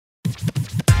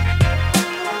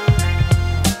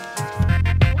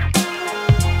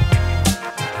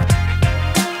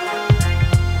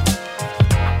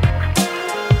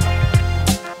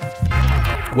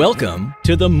Welcome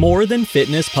to the More Than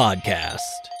Fitness Podcast.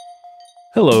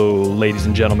 Hello, ladies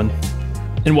and gentlemen,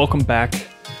 and welcome back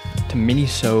to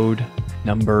Minisode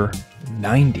number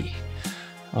 90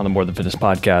 on the More Than Fitness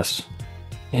Podcast.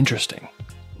 Interesting.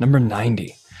 Number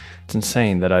 90. It's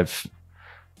insane that I've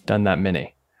done that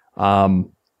many.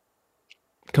 It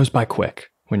goes by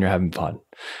quick when you're having fun,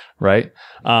 right?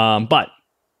 But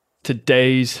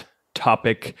today's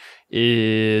topic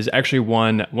is actually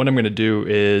one. What I'm going to do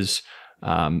is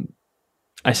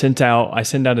I send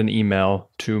out an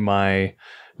email to my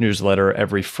newsletter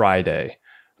every Friday,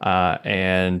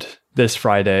 and this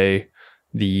Friday,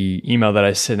 the email that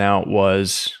I sent out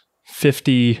was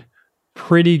 50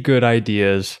 pretty good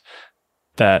ideas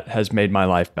that has made my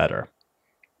life better.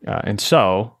 And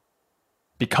so,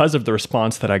 because of the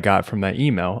response that I got from that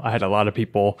email, I had a lot of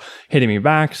people hitting me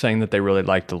back saying that they really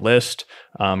liked the list,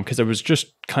 because it was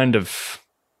just kind of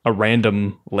a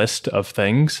random list of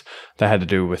things that had to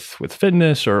do with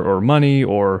fitness or money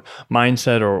or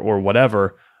mindset or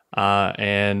whatever.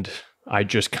 And I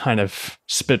just kind of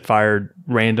spitfired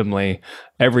randomly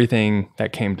everything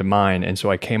that came to mind. And so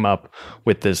I came up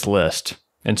with this list.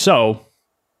 And so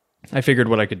I figured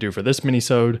what I could do for this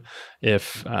minisode,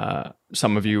 if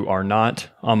some of you are not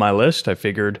on my list, I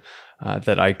figured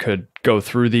that I could go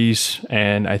through these,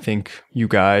 and I think you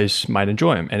guys might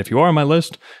enjoy them. And if you are on my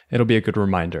list, it'll be a good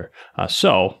reminder.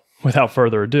 So without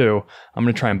further ado, I'm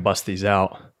going to try and bust these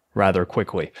out rather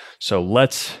quickly. So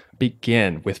let's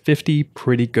begin with 50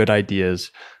 pretty good ideas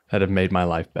that have made my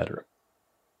life better.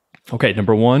 Okay,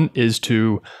 number one is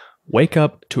to wake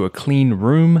up to a clean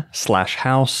room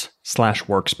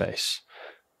 /house/workspace.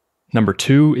 Number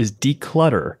two is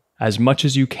declutter as much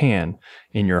as you can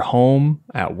in your home,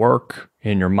 at work,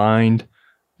 in your mind,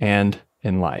 and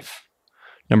in life.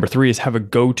 Number three is have a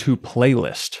go-to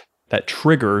playlist that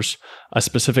triggers a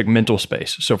specific mental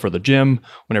space. So for the gym,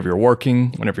 whenever you're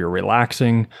working, whenever you're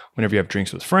relaxing, whenever you have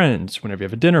drinks with friends, whenever you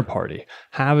have a dinner party,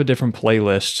 have a different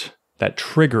playlist that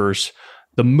triggers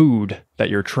the mood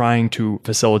that you're trying to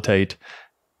facilitate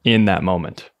in that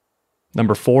moment.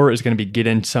 Number four is going to be get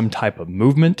in some type of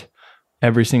movement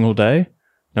every single day.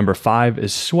 Number five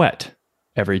is sweat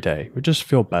every day. We just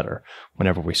feel better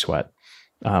whenever we sweat.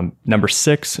 Number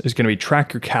six is going to be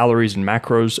track your calories and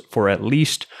macros for at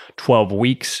least 12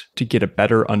 weeks to get a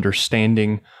better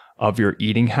understanding of your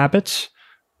eating habits.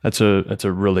 That's a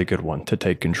really good one to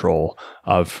take control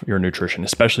of your nutrition,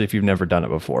 especially if you've never done it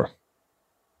before.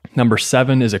 Number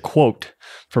seven is a quote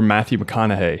from Matthew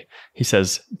McConaughey. He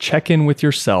says, check in with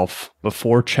yourself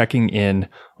before checking in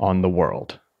on the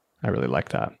world. I really like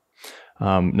that.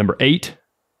 Number eight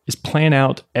is plan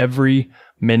out every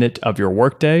minute of your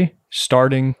workday,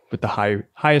 starting with the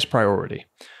highest priority.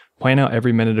 Plan out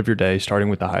every minute of your day, starting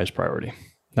with the highest priority.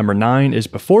 Number nine is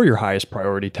before your highest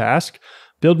priority task,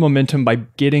 build momentum by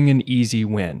getting an easy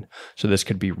win. So this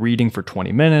could be reading for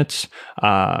 20 minutes,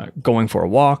 going for a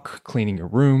walk, cleaning your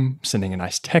room, sending a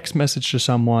nice text message to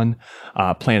someone,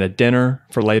 plan a dinner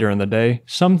for later in the day,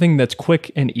 something that's quick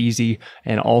and easy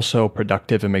and also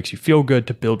productive and makes you feel good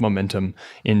to build momentum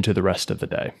into the rest of the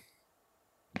day.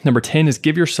 Number 10 is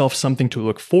give yourself something to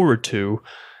look forward to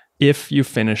if you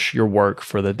finish your work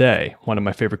for the day. One of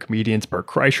my favorite comedians, Bert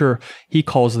Kreischer, he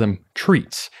calls them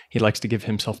treats. He likes to give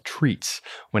himself treats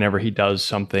whenever he does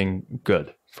something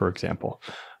good, for example.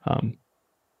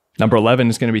 Number 11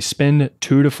 is going to be spend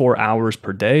 2 to 4 hours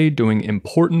per day doing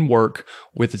important work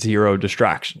with 0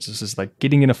 distractions. This is like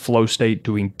getting in a flow state,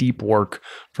 doing deep work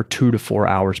for 2 to 4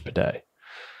 hours per day.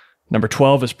 Number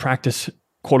 12 is practice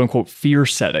quote unquote fear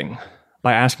setting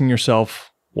by asking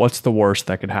yourself, what's the worst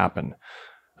that could happen?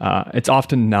 It's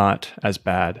often not as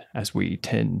bad as we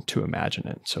tend to imagine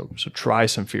it. So try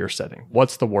some fear setting.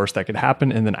 What's the worst that could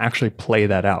happen? And then actually play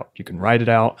that out. You can write it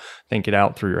out, think it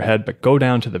out through your head, but go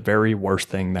down to the very worst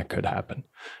thing that could happen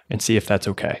and see if that's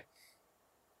okay.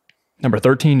 Number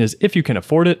 13 is if you can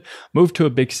afford it, move to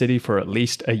a big city for at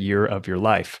least a year of your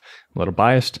life. I'm a little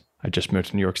biased. I just moved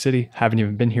to New York City. Haven't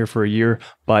even been here for a year,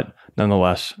 but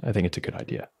nonetheless, I think it's a good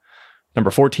idea.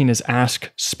 Number 14 is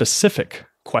ask specific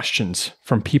questions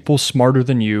from people smarter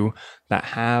than you that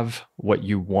have what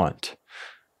you want.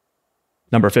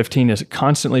 Number 15 is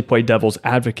constantly play devil's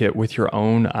advocate with your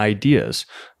own ideas.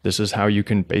 This is how you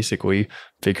can basically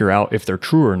figure out if they're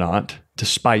true or not,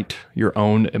 despite your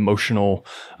own emotional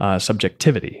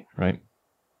subjectivity, right?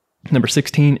 Number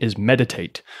 16 is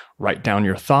meditate. Write down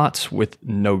your thoughts with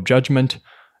no judgment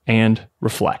and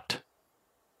reflect.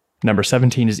 Number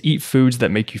 17 is eat foods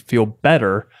that make you feel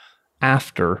better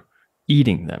after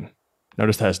eating them.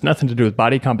 Notice that has nothing to do with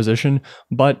body composition,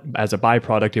 but as a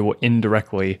byproduct, it will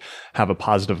indirectly have a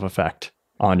positive effect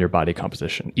on your body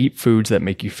composition. Eat foods that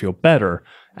make you feel better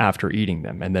after eating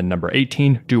them. And then number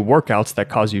 18, do workouts that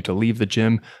cause you to leave the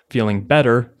gym feeling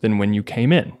better than when you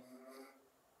came in.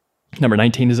 Number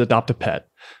 19 is adopt a pet.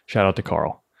 Shout out to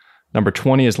Carl. Number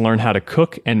 20 is learn how to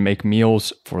cook and make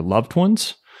meals for loved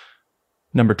ones.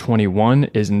 Number 21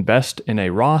 is invest in a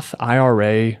Roth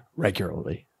IRA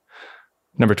regularly.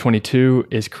 Number 22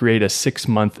 is create a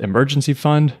 6-month emergency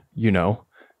fund,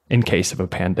 in case of a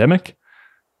pandemic.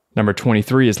 Number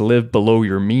 23 is live below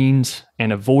your means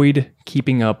and avoid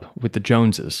keeping up with the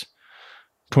Joneses.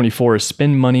 24 is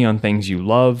spend money on things you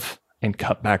love and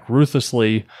cut back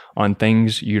ruthlessly on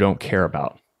things you don't care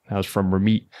about. That was from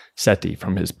Ramit Sethi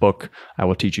from his book, I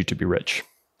Will Teach You to Be Rich.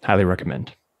 Highly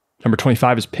recommend. Number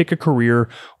 25 is pick a career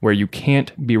where you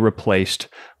can't be replaced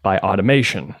by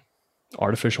automation.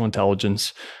 Artificial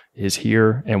intelligence is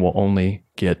here and will only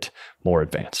get more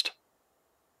advanced.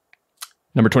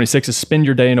 Number 26 is spend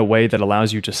your day in a way that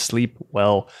allows you to sleep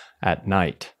well at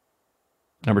night.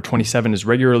 Number 27 is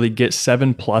regularly get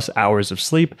 7+ hours of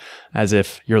sleep as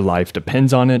if your life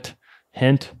depends on it.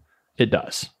 Hint, it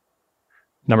does.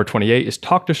 Number 28 is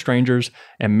talk to strangers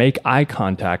and make eye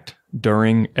contact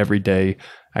during everyday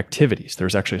activities.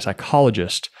 There's actually a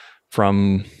psychologist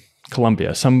from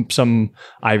Columbia, some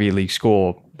Ivy League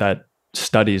school that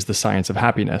studies the science of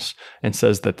happiness and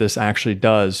says that this actually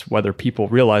does, whether people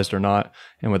realize it or not,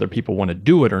 and whether people want to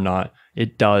do it or not,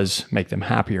 it does make them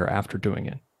happier after doing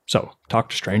it. So talk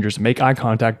to strangers, make eye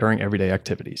contact during everyday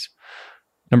activities.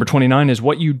 Number 29 is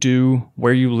what you do,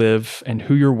 where you live, and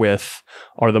who you're with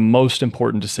are the most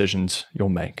important decisions you'll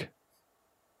make.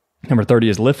 Number 30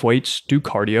 is lift weights, do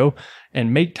cardio,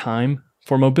 and make time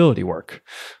for mobility work.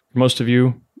 For most of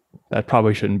you, that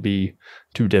probably shouldn't be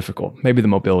too difficult. Maybe the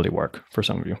mobility work for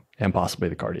some of you, and possibly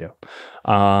the cardio.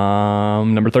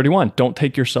 Number 31, don't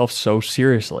take yourself so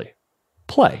seriously.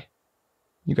 Play.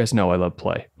 You guys know I love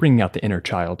play, bringing out the inner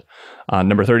child.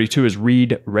 Number 32 is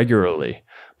read regularly.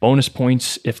 Bonus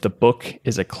points if the book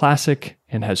is a classic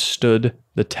and has stood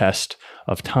the test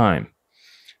of time.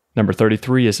 Number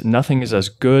 33 is nothing is as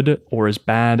good or as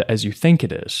bad as you think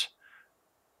it is.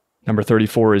 Number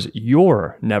 34 is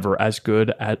you're never as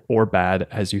good at or bad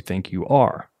as you think you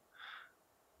are.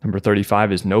 Number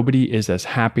 35 is nobody is as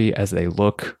happy as they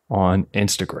look on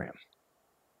Instagram.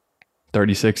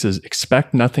 36 is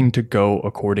expect nothing to go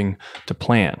according to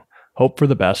plan. Hope for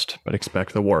the best, but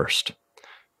expect the worst.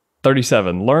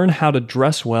 37, learn how to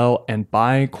dress well and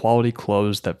buy quality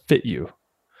clothes that fit you.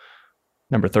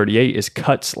 Number 38 is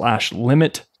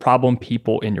cut/limit problem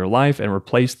people in your life and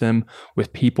replace them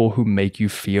with people who make you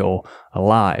feel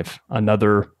alive.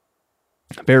 Another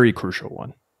very crucial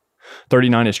one.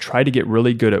 39 is try to get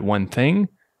really good at one thing,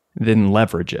 then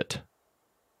leverage it.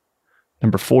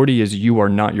 Number 40 is you are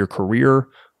not your career,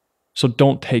 so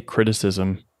don't take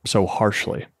criticism so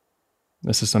harshly.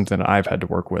 This is something that I've had to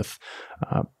work with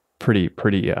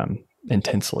pretty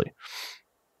intensely.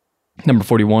 Number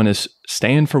 41 is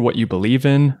stand for what you believe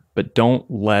in, but don't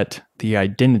let the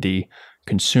identity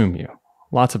consume you.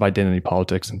 Lots of identity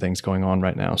politics and things going on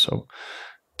right now, so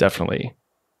definitely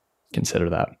consider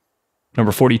that.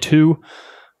 Number 42,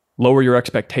 lower your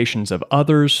expectations of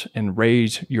others and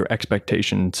raise your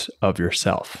expectations of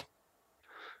yourself.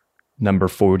 Number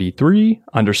 43,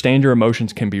 understand your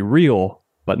emotions can be real,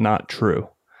 but not true.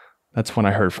 That's one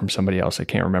I heard from somebody else. I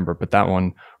can't remember, but that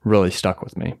one really stuck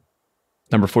with me.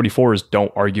 Number 44 is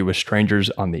don't argue with strangers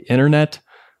on the internet.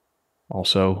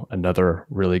 Also, another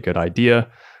really good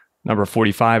idea. Number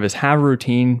 45 is have a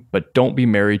routine, but don't be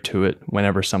married to it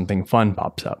whenever something fun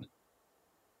pops up.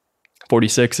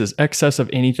 46 is excess of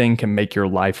anything can make your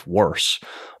life worse.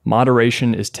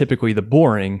 Moderation is typically the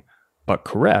boring, but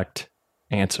correct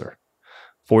answer.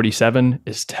 47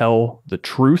 is tell the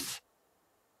truth.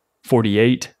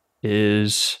 48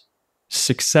 is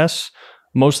success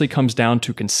mostly comes down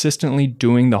to consistently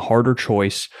doing the harder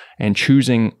choice and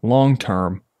choosing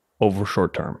long-term over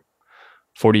short-term.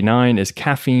 49 is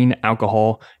caffeine,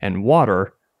 alcohol, and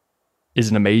water is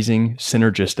an amazing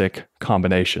synergistic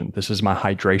combination. This is my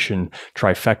hydration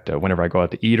trifecta. Whenever I go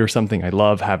out to eat or something, I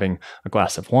love having a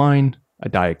glass of wine, a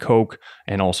Diet Coke,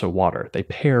 and also water. They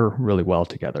pair really well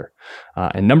together.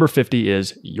 And number 50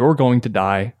 is you're going to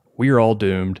die. We are all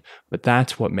doomed, but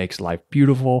that's what makes life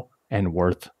beautiful and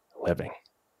worth living.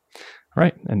 All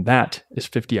right, and that is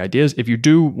 50 ideas. If you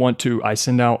do want to, I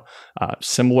send out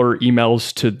similar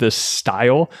emails to this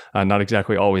style, not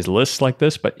exactly always lists like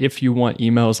this, but if you want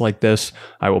emails like this,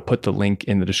 I will put the link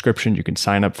in the description. You can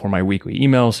sign up for my weekly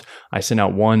emails. I send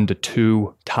out 1 to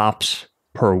 2 tops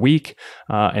per week,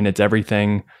 and it's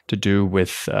everything to do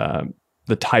with the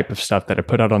the type of stuff that I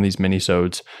put out on these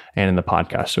minisodes and in the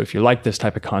podcast. So if you like this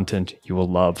type of content, you will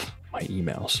love my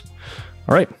emails.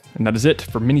 All right, and that is it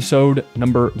for Minisode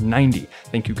number 90.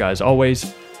 Thank you guys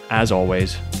as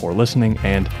always, for listening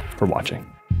and for watching.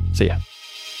 See ya.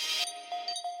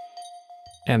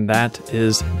 And that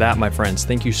is that, my friends.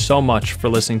 Thank you so much for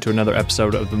listening to another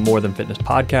episode of the More Than Fitness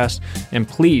podcast. And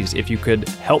please, if you could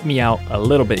help me out a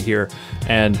little bit here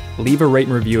and leave a rate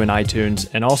and review in iTunes,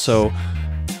 and also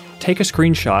take a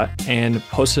screenshot and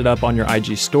post it up on your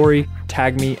IG story.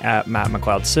 Tag me at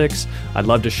MattMcLeod6. I'd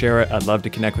love to share it. I'd love to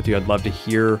connect with you. I'd love to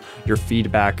hear your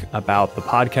feedback about the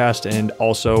podcast, and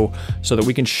also so that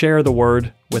we can share the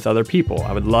word with other people.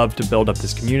 I would love to build up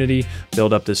this community,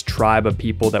 build up this tribe of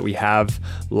people that we have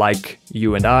like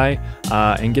you and I,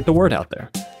 and get the word out there.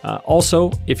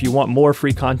 Also, if you want more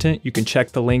free content, you can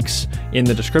check the links in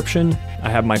the description. I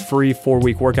have my free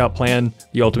 4-week workout plan,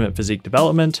 The Ultimate Physique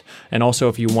Development. And also,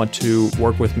 if you want to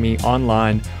work with me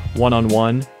online,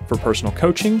 one-on-one for personal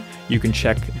coaching, you can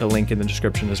check the link in the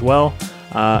description as well.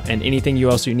 And anything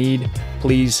else you need,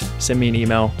 please send me an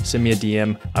email, send me a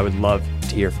DM. I would love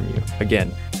to hear from you.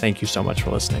 Again, thank you so much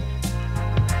for listening.